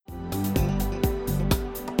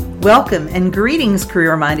Welcome and greetings,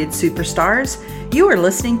 career-minded superstars. You are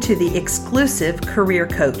listening to the exclusive Career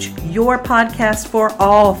Coach, your podcast for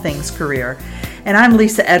all things career. And I'm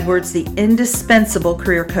Lisa Edwards, the indispensable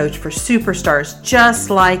career coach for superstars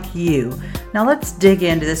just like you. Now let's dig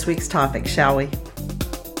into this week's topic, shall we?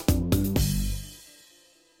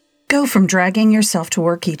 Go from dragging yourself to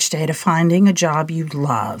work each day to finding a job you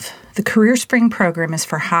love. The Career Spring program is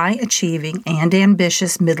for high-achieving and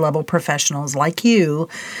ambitious mid-level professionals like you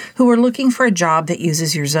who are looking for a job that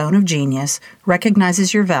uses your zone of genius,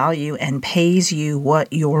 recognizes your value, and pays you what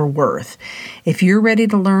you're worth. If you're ready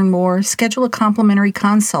to learn more, schedule a complimentary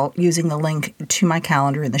consult using the link to my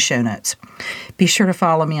calendar in the show notes. Be sure to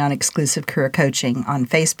follow me on Exclusive Career Coaching on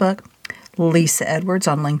Facebook, Lisa Edwards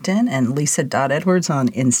on LinkedIn, and Lisa.Edwards on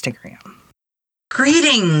Instagram.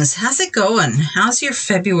 Greetings. How's it going? How's your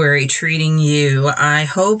February treating you? I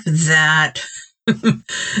hope that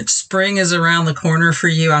spring is around the corner for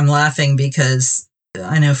you. I'm laughing because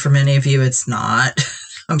I know for many of you it's not.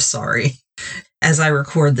 I'm sorry. As I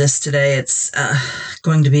record this today, it's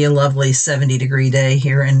going to be a lovely 70-degree day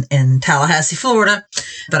here in Tallahassee, Florida.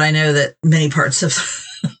 But I know that many parts of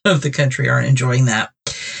the country aren't enjoying that.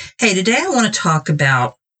 Hey, today I want to talk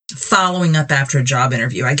about following up after a job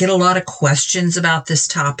interview. I get a lot of questions about this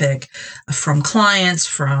topic from clients,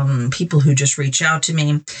 from people who just reach out to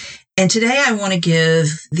me. And today I want to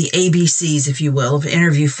give the ABCs, if you will, of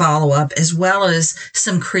interview follow-up, as well as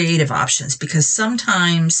some creative options, because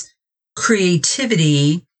sometimes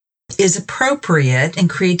creativity is appropriate, and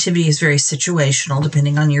creativity is very situational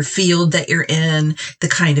depending on your field that you're in, the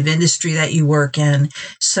kind of industry that you work in.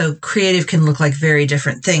 So creative can look like very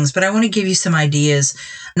different things. But I want to give you some ideas,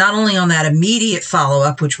 not only on that immediate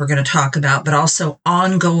follow-up, which we're going to talk about, but also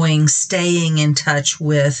ongoing, staying in touch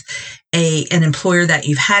with an employer that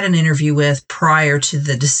you've had an interview with prior to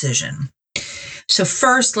the decision. So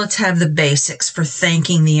first, let's have the basics for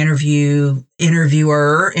thanking the interviewers,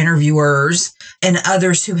 and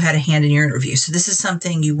others who had a hand in your interview. So this is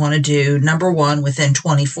something you want to do, number one, within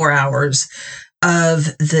 24 hours of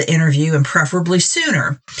the interview, and preferably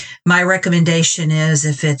sooner. My recommendation is,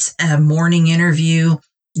 if it's a morning interview,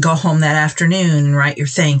 go home that afternoon and write your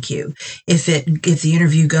thank you. If the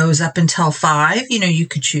interview goes up until 5, you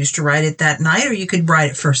could choose to write it that night, or you could write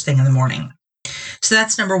it first thing in the morning. So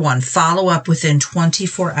that's number one, follow up within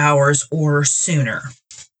 24 hours or sooner.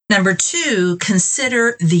 Number two,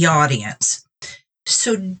 consider the audience.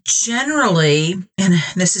 So generally, and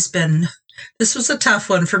this was a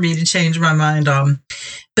tough one for me to change my mind on,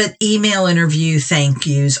 but email interview thank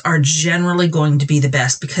yous are generally going to be the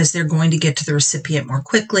best because they're going to get to the recipient more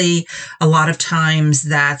quickly. A lot of times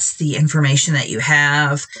that's the information that you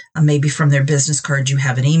have, maybe from their business card, you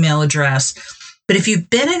have an email address. But if you've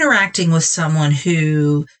been interacting with someone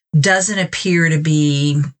who doesn't appear to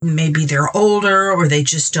be, maybe they're older or they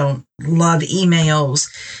just don't love emails,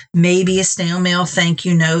 maybe a snail mail thank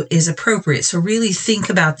you note is appropriate. So really think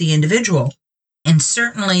about the individual. And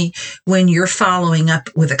certainly when you're following up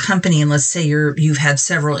with a company, and let's say you've had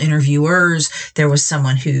several interviewers, there was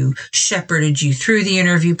someone who shepherded you through the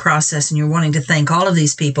interview process and you're wanting to thank all of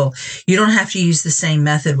these people, you don't have to use the same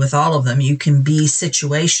method with all of them. You can be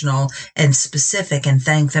situational and specific and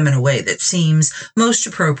thank them in a way that seems most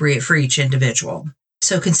appropriate for each individual.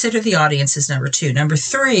 So consider the audience as number two. Number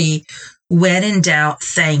three, when in doubt,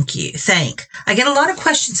 thank. I get a lot of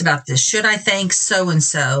questions about this. Should I thank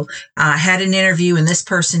so-and-so? I had an interview and this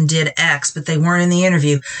person did X, but they weren't in the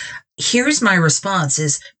interview. Here's my response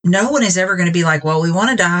is, no one is ever going to be like, well, we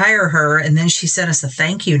wanted to hire her and then she sent us a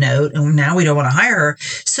thank you note and now we don't want to hire her.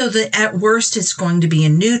 So that at worst, it's going to be a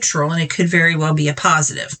neutral and it could very well be a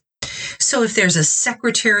positive. So if there's a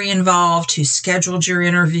secretary involved who scheduled your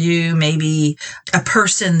interview, maybe a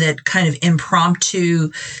person that kind of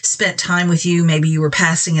impromptu spent time with you, maybe you were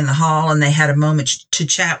passing in the hall and they had a moment to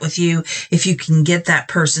chat with you, if you can get that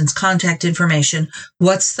person's contact information,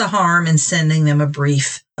 what's the harm in sending them a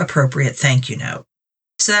brief, appropriate thank you note?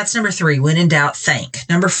 So that's number three, when in doubt, thank.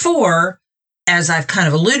 Number four, as I've kind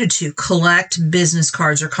of alluded to, collect business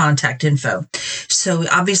cards or contact info. So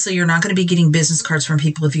obviously you're not going to be getting business cards from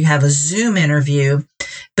people if you have a Zoom interview,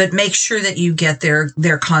 but make sure that you get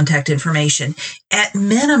their contact information. At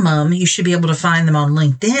minimum, you should be able to find them on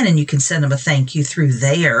LinkedIn and you can send them a thank you through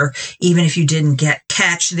there, even if you didn't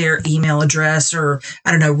catch their email address or,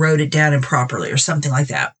 wrote it down improperly or something like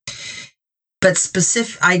that. But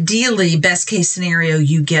ideally, best case scenario,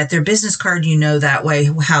 you get their business card, that way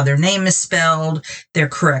how their name is spelled, their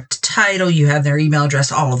correct title, you have their email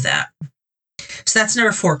address, all of that. So that's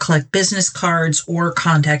number 4, collect business cards or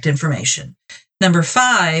contact information. Number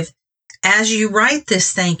 5, As you write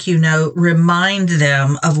this thank you note, remind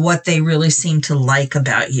them of what they really seem to like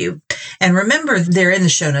about you. And remember, they're in the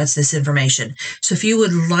show notes, this information. So if you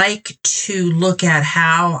would like to look at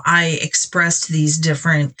how I expressed these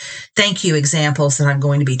different thank you examples that I'm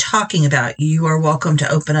going to be talking about, you are welcome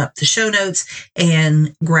to open up the show notes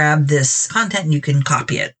and grab this content and you can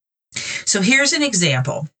copy it. So here's an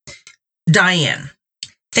example. Diane.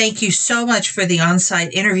 Thank you so much for the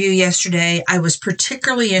on-site interview yesterday. I was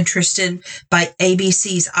particularly interested by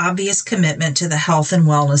ABC's obvious commitment to the health and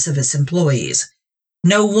wellness of its employees.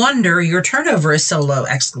 No wonder your turnover is so low!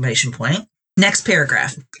 Next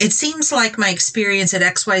paragraph. It seems like my experience at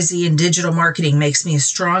XYZ in digital marketing makes me a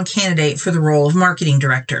strong candidate for the role of marketing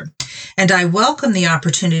director. And I welcome the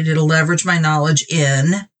opportunity to leverage my knowledge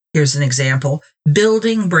in, here's an example,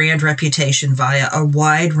 building brand reputation via a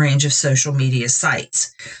wide range of social media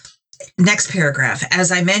sites. Next paragraph.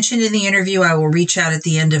 As I mentioned in the interview, I will reach out at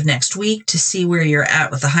the end of next week to see where you're at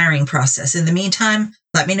with the hiring process. In the meantime,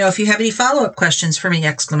 let me know if you have any follow-up questions for me!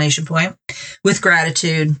 With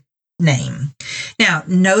gratitude, name. Now,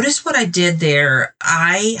 notice what I did there.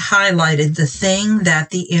 I highlighted the thing that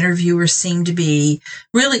the interviewer seemed to be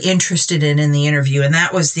really interested in the interview, and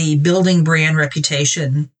that was the building brand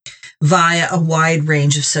reputation via a wide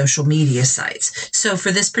range of social media sites. So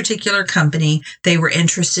for this particular company, they were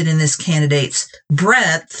interested in this candidate's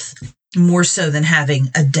breadth more so than having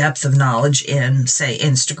a depth of knowledge in, say,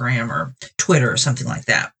 Instagram or Twitter or something like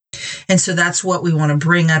that. And so that's what we want to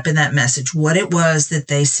bring up in that message, what it was that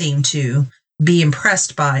they seemed to be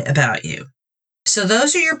impressed by about you. So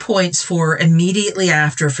those are your points for immediately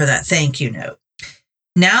after for that thank you note.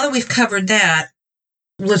 Now that we've covered that,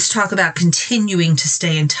 let's talk about continuing to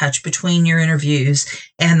stay in touch between your interviews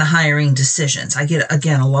and the hiring decisions. I get,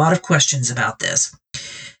 again, a lot of questions about this.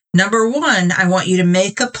 Number one, I want you to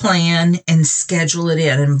make a plan and schedule it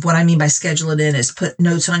in. And what I mean by schedule it in is put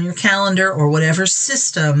notes on your calendar or whatever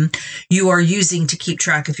system you are using to keep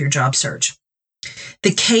track of your job search.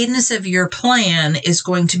 The cadence of your plan is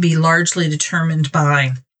going to be largely determined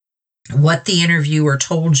by what the interviewer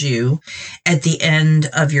told you at the end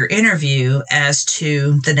of your interview as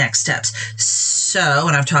to the next steps. So,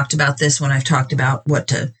 and I've talked about this when I've talked about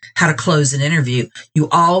how to close an interview. You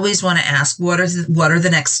always want to ask what are the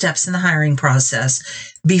next steps in the hiring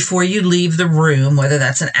process before you leave the room, whether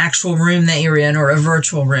that's an actual room that you're in or a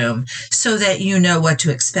virtual room, so that you know what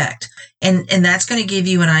to expect. And that's going to give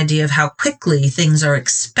you an idea of how quickly things are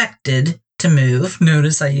expected to move.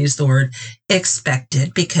 Notice I use the word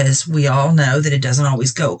expected because we all know that it doesn't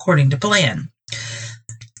always go according to plan.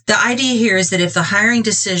 The idea here is that if the hiring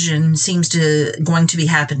decision seems going to be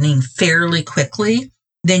happening fairly quickly,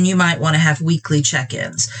 then you might want to have weekly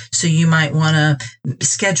check-ins. So you might want to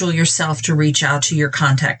schedule yourself to reach out to your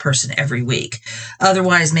contact person every week.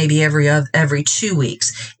 Otherwise, maybe every 2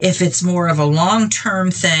 weeks. If it's more of a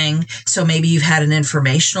long-term thing, so maybe you've had an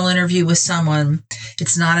informational interview with someone,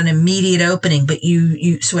 it's not an immediate opening, but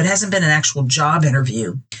so it hasn't been an actual job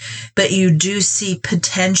interview, but you do see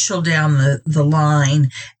potential down the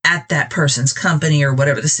line at that person's company or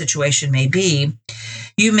whatever the situation may be.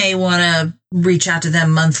 You may want to reach out to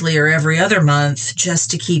them monthly or every other month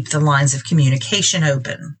just to keep the lines of communication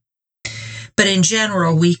open. But in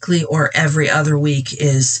general, weekly or every other week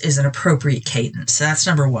is an appropriate cadence. So that's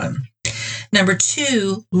number one. Number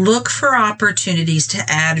two, look for opportunities to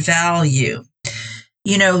add value.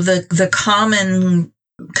 You know, the common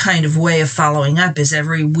kind of way of following up is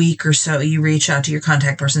every week or so you reach out to your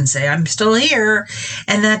contact person and say, I'm still here.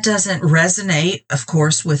 And that doesn't resonate, of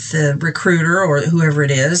course, with the recruiter or whoever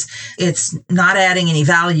it is. It's not adding any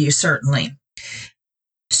value, certainly.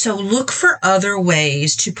 So look for other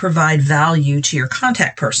ways to provide value to your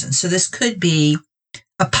contact person. So this could be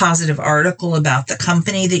a positive article about the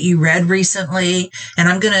company that you read recently. And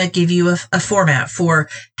I'm going to give you a format for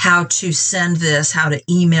how to send this, how to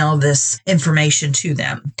email this information to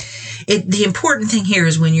them. The important thing here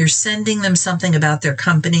is when you're sending them something about their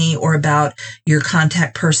company or about your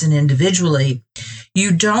contact person individually,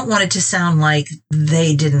 you don't want it to sound like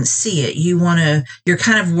they didn't see it. You're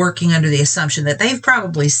kind of working under the assumption that they've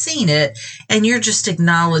probably seen it and you're just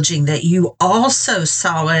acknowledging that you also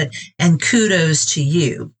saw it and kudos to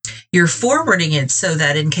you. You're forwarding it so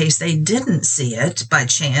that in case they didn't see it by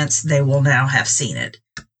chance, they will now have seen it.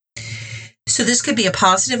 So this could be a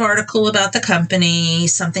positive article about the company,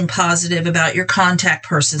 something positive about your contact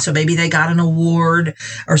person. So maybe they got an award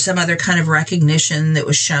or some other kind of recognition that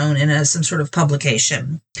was shown in some sort of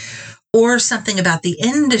publication. or something about the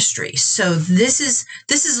industry. So this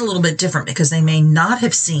is a little bit different because they may not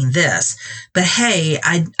have seen this, but hey,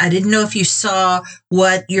 I didn't know if you saw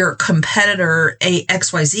what your competitor, a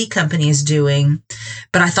XYZ company, is doing,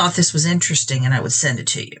 but I thought this was interesting and I would send it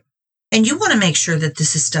to you. And you want to make sure that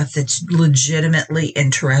this is stuff that's legitimately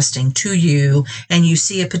interesting to you and you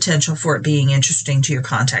see a potential for it being interesting to your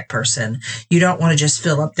contact person. You don't want to just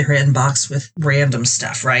fill up their inbox with random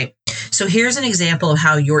stuff, right? So here's an example of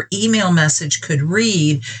how your email message could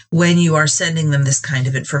read when you are sending them this kind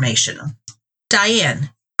of information. Diane,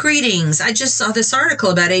 greetings. I just saw this article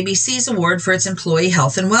about ABC's award for its employee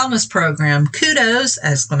health and wellness program. Kudos! !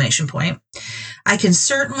 I can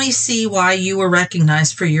certainly see why you were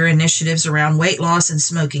recognized for your initiatives around weight loss and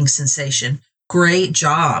smoking cessation. Great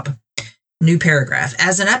job. New paragraph.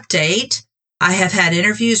 As an update, I have had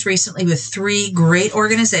interviews recently with 3 great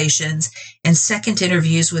organizations and second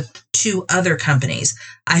interviews with 2 other companies.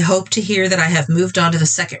 I hope to hear that I have moved on to the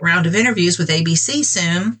second round of interviews with ABC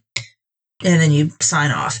soon. And then you sign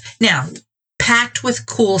off. Now, packed with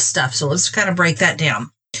cool stuff. So let's kind of break that down.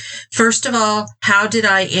 First of all, how did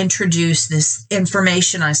I introduce this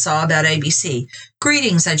information I saw about ABC?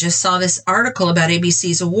 Greetings. I just saw this article about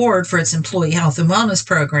ABC's award for its employee health and wellness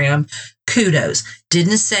program. Kudos.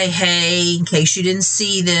 Didn't say, hey, in case you didn't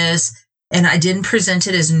see this. And I didn't present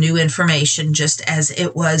it as new information, just as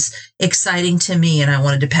it was exciting to me and I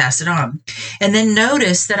wanted to pass it on. And then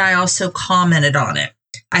notice that I also commented on it.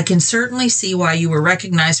 I can certainly see why you were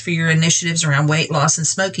recognized for your initiatives around weight loss and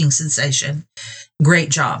smoking cessation. Great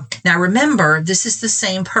job. Now remember, this is the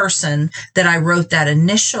same person that I wrote that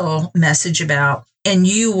initial message about, and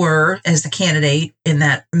you were, as the candidate in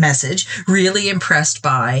that message, really impressed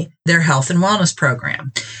by their health and wellness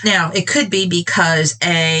program. Now, it could be because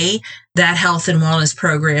A, that health and wellness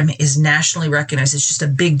program is nationally recognized. It's just a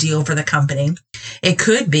big deal for the company. It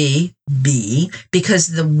could be B, because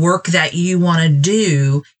the work that you want to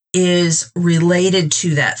do is related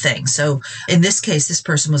to that thing. So in this case, this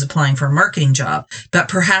person was applying for a marketing job, but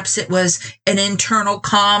perhaps it was an internal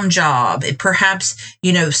comm job. Perhaps,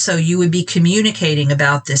 so you would be communicating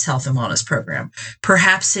about this health and wellness program.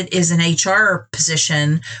 Perhaps it is an HR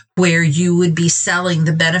position where you would be selling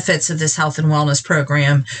the benefits of this health and wellness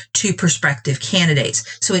program to prospective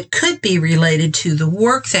candidates. So it could be related to the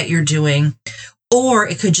work that you're doing, or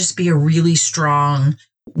it could just be a really strong,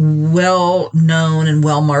 well-known and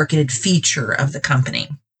well-marketed feature of the company.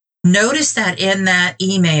 Notice that in that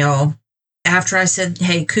email, after I said,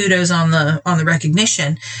 hey, kudos on the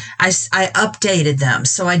recognition, I updated them.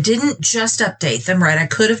 So I didn't just update them, right? I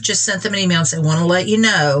could have just sent them an email and said, want to let you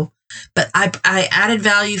know, but I added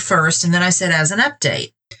value first, and then I said, as an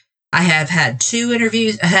update, I have had 2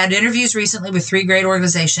 interviews. I had interviews recently with 3 great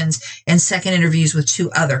organizations and second interviews with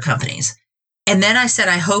 2 other companies. And then I said,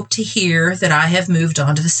 I hope to hear that I have moved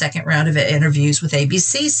on to the second round of interviews with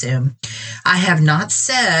ABC soon. I have not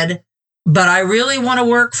said, but I really want to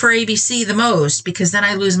work for ABC the most, because then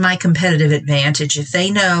I lose my competitive advantage. If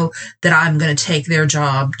they know that I'm going to take their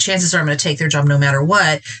job, chances are I'm going to take their job no matter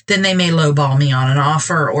what, then they may lowball me on an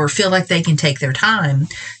offer or feel like they can take their time.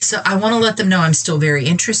 So I want to let them know I'm still very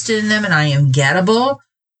interested in them and I am gettable,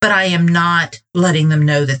 but I am not letting them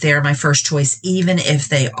know that they are my first choice, even if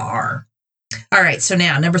they are. All right, so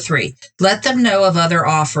now number 3, let them know of other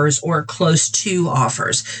offers or close to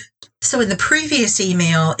offers. So in the previous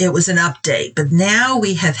email, it was an update, but now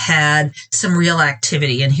we have had some real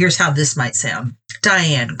activity, and here's how this might sound.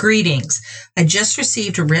 Diane, greetings. I just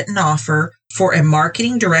received a written offer for a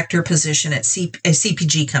marketing director position at a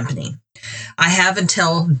CPG company. I have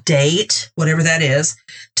until date, whatever that is,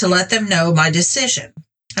 to let them know my decision.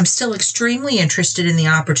 I'm still extremely interested in the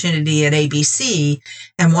opportunity at ABC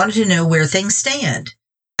and wanted to know where things stand.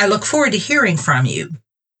 I look forward to hearing from you! !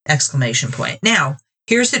 Now,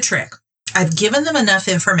 here's the trick. I've given them enough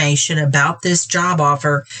information about this job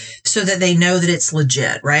offer so that they know that it's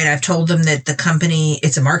legit, right? I've told them that the company,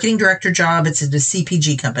 it's a marketing director job. It's a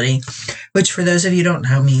CPG company, which for those of you who don't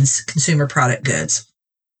know means consumer product goods.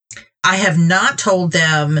 I have not told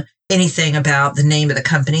them anything about the name of the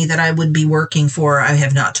company that I would be working for. I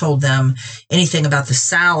have not told them anything about the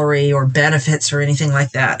salary or benefits or anything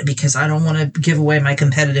like that, because I don't want to give away my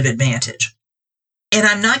competitive advantage. And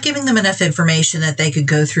I'm not giving them enough information that they could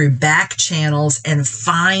go through back channels and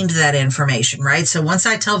find that information, right? So once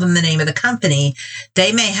I tell them the name of the company,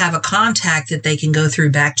 they may have a contact that they can go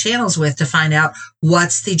through back channels with to find out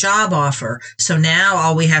what's the job offer. So now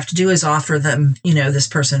all we have to do is offer them, this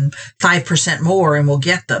person 5% more and we'll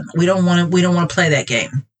get them. We don't want to play that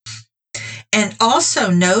game. And also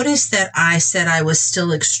notice that I said I was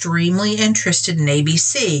still extremely interested in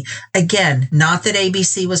ABC. Again, not that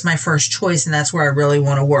ABC was my first choice and that's where I really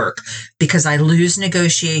want to work, because I lose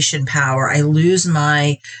negotiation power. I lose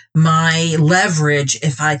my leverage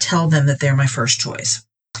if I tell them that they're my first choice.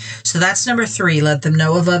 So that's number 3. Let them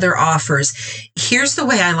know of other offers. Here's the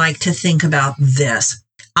way I like to think about this.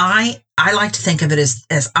 I like to think of it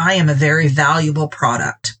as I am a very valuable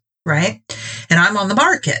product, right? And I'm on the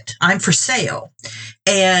market. I'm for sale.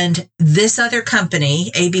 And this other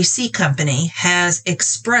company, ABC company, has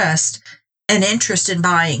expressed an interest in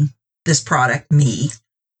buying this product, me,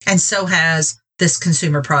 and so has this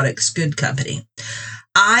consumer products good company.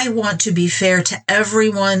 I want to be fair to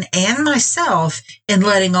everyone and myself in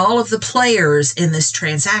letting all of the players in this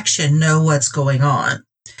transaction know what's going on.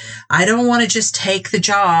 I don't want to just take the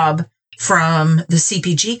job from the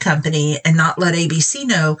CPG company and not let ABC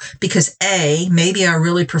know, because maybe I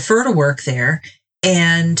really prefer to work there,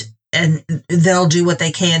 and they'll do what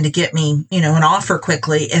they can to get me, an offer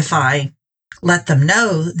quickly if I let them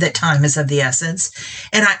know that time is of the essence.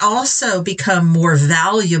 And I also become more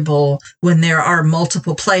valuable when there are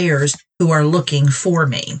multiple players who are looking for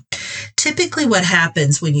me. Typically what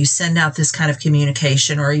happens when you send out this kind of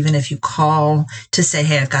communication, or even if you call to say,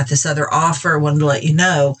 hey, I've got this other offer, I wanted to let you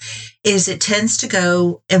know, is it tends to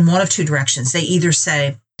go in one of 2 directions. They either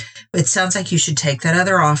say, it sounds like you should take that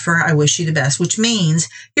other offer. I wish you the best, which means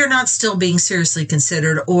you're not still being seriously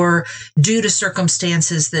considered, or due to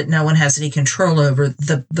circumstances that no one has any control over,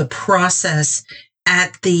 the process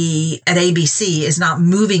at ABC is not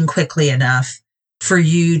moving quickly enough for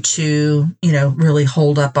you to, really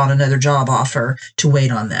hold up on another job offer to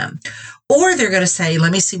wait on them. Or they're going to say,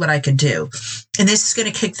 let me see what I can do. And this is going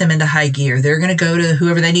to kick them into high gear. They're going to go to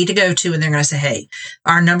whoever they need to go to, and they're going to say, hey,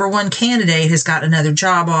 our number 1 candidate has got another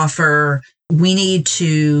job offer. We need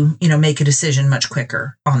to, make a decision much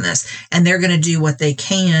quicker on this. And they're going to do what they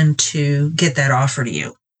can to get that offer to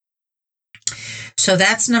you. So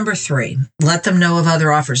that's number 3. Let them know of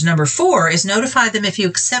other offers. Number 4 is notify them if you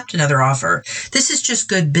accept another offer. This is just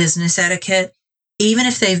good business etiquette. Even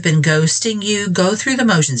if they've been ghosting you, go through the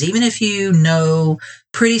motions. Even if you know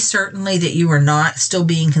pretty certainly that you are not still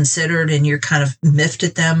being considered and you're kind of miffed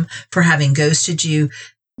at them for having ghosted you,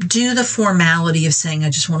 do the formality of saying,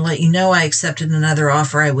 I just want to let you know I accepted another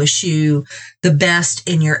offer. I wish you the best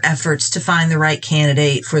in your efforts to find the right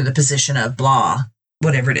candidate for the position of blah,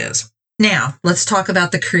 whatever it is. Now, let's talk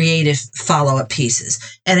about the creative follow-up pieces.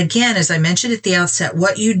 And again, as I mentioned at the outset,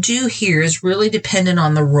 what you do here is really dependent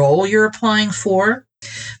on the role you're applying for.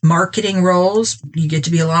 Marketing roles, you get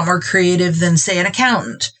to be a lot more creative than, say, an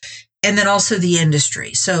accountant. And then also the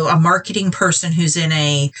industry. So a marketing person who's in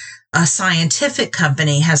a scientific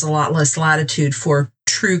company has a lot less latitude for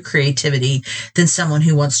true creativity than someone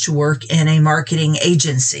who wants to work in a marketing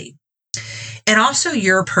agency. And also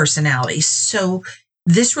your personality. So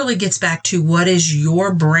this really gets back to what is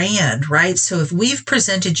your brand, right? So if we've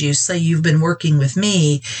presented you, say you've been working with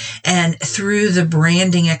me, and through the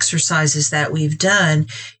branding exercises that we've done,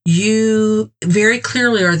 you very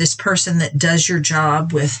clearly are this person that does your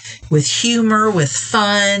job with humor, with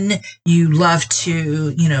fun. You love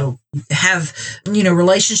to, have,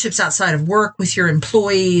 relationships outside of work with your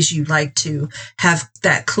employees. You like to have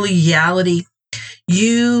that collegiality.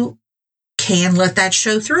 You can let that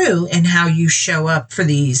show through in how you show up for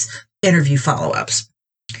these interview follow-ups.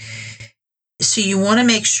 So you want to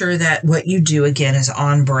make sure that what you do, again, is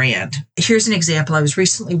on brand. Here's an example. I was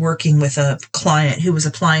recently working with a client who was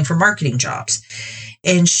applying for marketing jobs,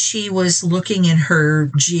 and she was looking in her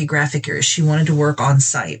geographic area. She wanted to work on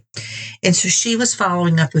site. And so she was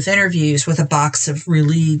following up with interviews with a box of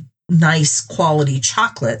really nice quality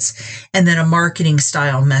chocolates and then a marketing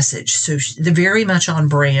style message. So they're very much on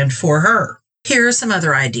brand for her. Here are some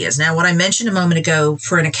other ideas. Now, what I mentioned a moment ago,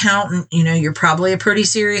 for an accountant, you're probably a pretty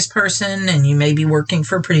serious person and you may be working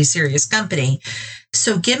for a pretty serious company.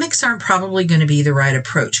 So gimmicks aren't probably going to be the right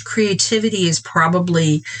approach. Creativity is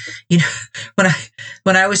probably, when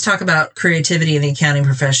I always talk about creativity in the accounting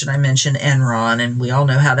profession, I mentioned Enron, and we all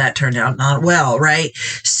know how that turned out not well, right?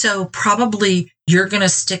 So probably you're going to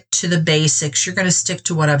stick to the basics. You're going to stick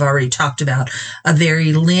to what I've already talked about, a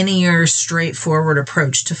very linear, straightforward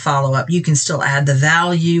approach to follow up. You can still add the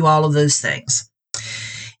value, all of those things.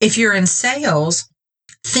 If you're in sales,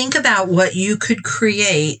 think about what you could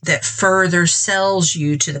create that further sells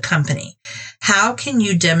you to the company. How can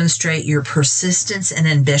you demonstrate your persistence and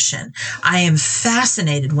ambition? I am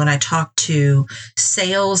fascinated when I talk to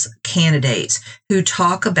sales candidates who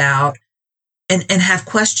talk about and have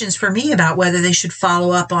questions for me about whether they should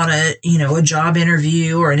follow up on a job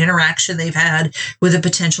interview or an interaction they've had with a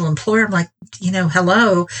potential employer. I'm like,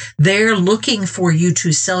 hello, they're looking for you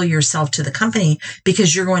to sell yourself to the company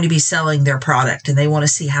because you're going to be selling their product and they want to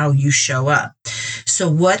see how you show up. So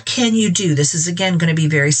what can you do? This is, again, going to be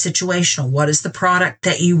very situational. What is the product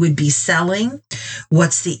that you would be selling?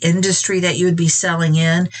 What's the industry that you would be selling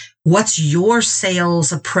in? What's your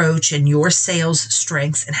sales approach and your sales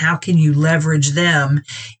strengths, and how can you leverage them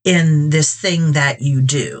in this thing that you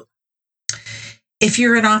do? If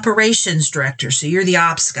you're an operations director, so you're the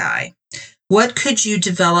ops guy, what could you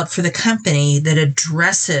develop for the company that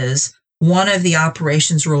addresses one of the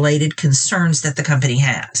operations related concerns that the company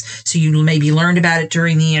has? So you maybe learned about it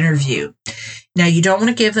during the interview. Now, you don't want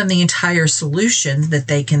to give them the entire solution that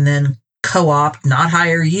they can then co-opt, not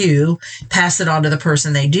hire you, pass it on to the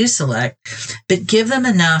person they do select, but give them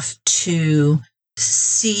enough to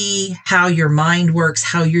see how your mind works,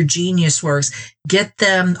 how your genius works. Get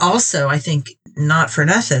them also, I think, not for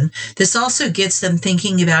nothing, this also gets them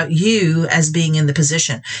thinking about you as being in the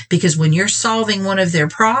position, because when you're solving one of their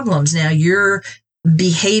problems, now you're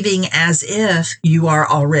behaving as if you are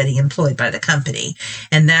already employed by the company.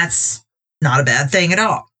 And that's not a bad thing at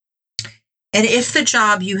all. And if the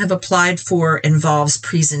job you have applied for involves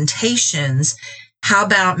presentations, how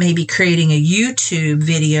about maybe creating a YouTube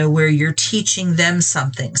video where you're teaching them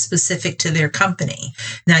something specific to their company?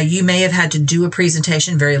 Now, you may have had to do a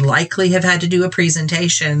presentation, very likely have had to do a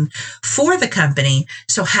presentation for the company.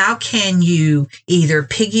 So how can you either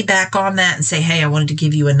piggyback on that and say, hey, I wanted to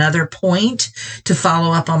give you another point to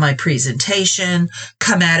follow up on my presentation,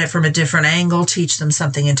 come at it from a different angle, teach them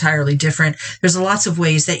something entirely different. There's lots of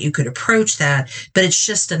ways that you could approach that, but it's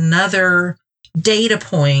just another data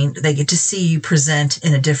point. They get to see you present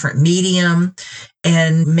in a different medium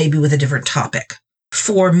and maybe with a different topic.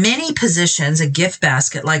 For many positions, a gift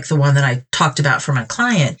basket like the one that I talked about for my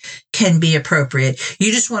client can be appropriate.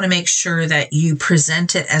 You just want to make sure that you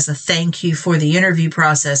present it as a thank you for the interview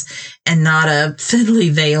process and not a thinly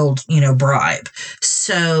veiled, bribe.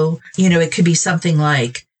 So, it could be something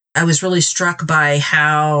like, I was really struck by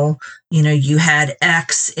how, you had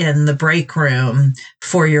X in the break room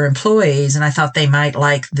for your employees, and I thought they might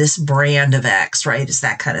like this brand of X, right? It's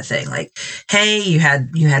that kind of thing. Like, hey, you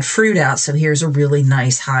had fruit out, so here's a really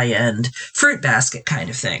nice high-end fruit basket kind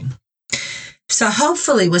of thing. So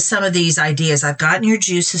hopefully with some of these ideas, I've gotten your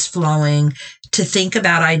juices flowing to think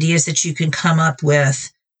about ideas that you can come up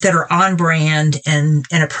with that are on brand and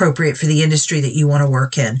appropriate for the industry that you want to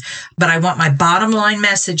work in. But I want my bottom line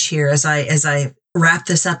message here as I wrap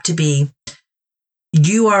this up to be,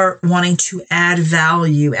 you are wanting to add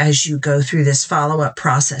value as you go through this follow-up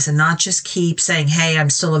process and not just keep saying, hey, I'm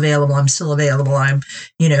still available. I'm,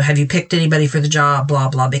 have you picked anybody for the job, blah,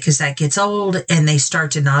 blah, because that gets old and they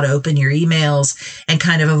start to not open your emails and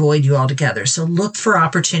kind of avoid you altogether. So look for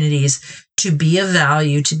opportunities to be of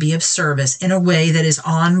value, to be of service in a way that is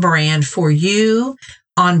on brand for you,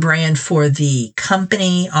 on brand for the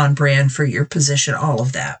company, on brand for your position, all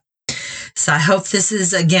of that. So I hope this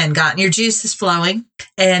has, again, gotten your juices flowing,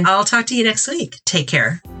 and I'll talk to you next week. Take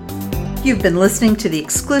care. You've been listening to The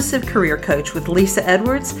Exclusive Career Coach with Lisa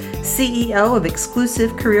Edwards, CEO of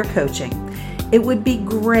Exclusive Career Coaching. It would be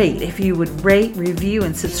great if you would rate, review,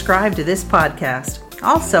 and subscribe to this podcast.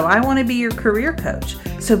 Also, I want to be your career coach,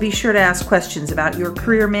 so be sure to ask questions about your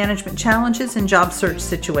career management challenges and job search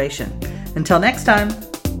situation. Until next time.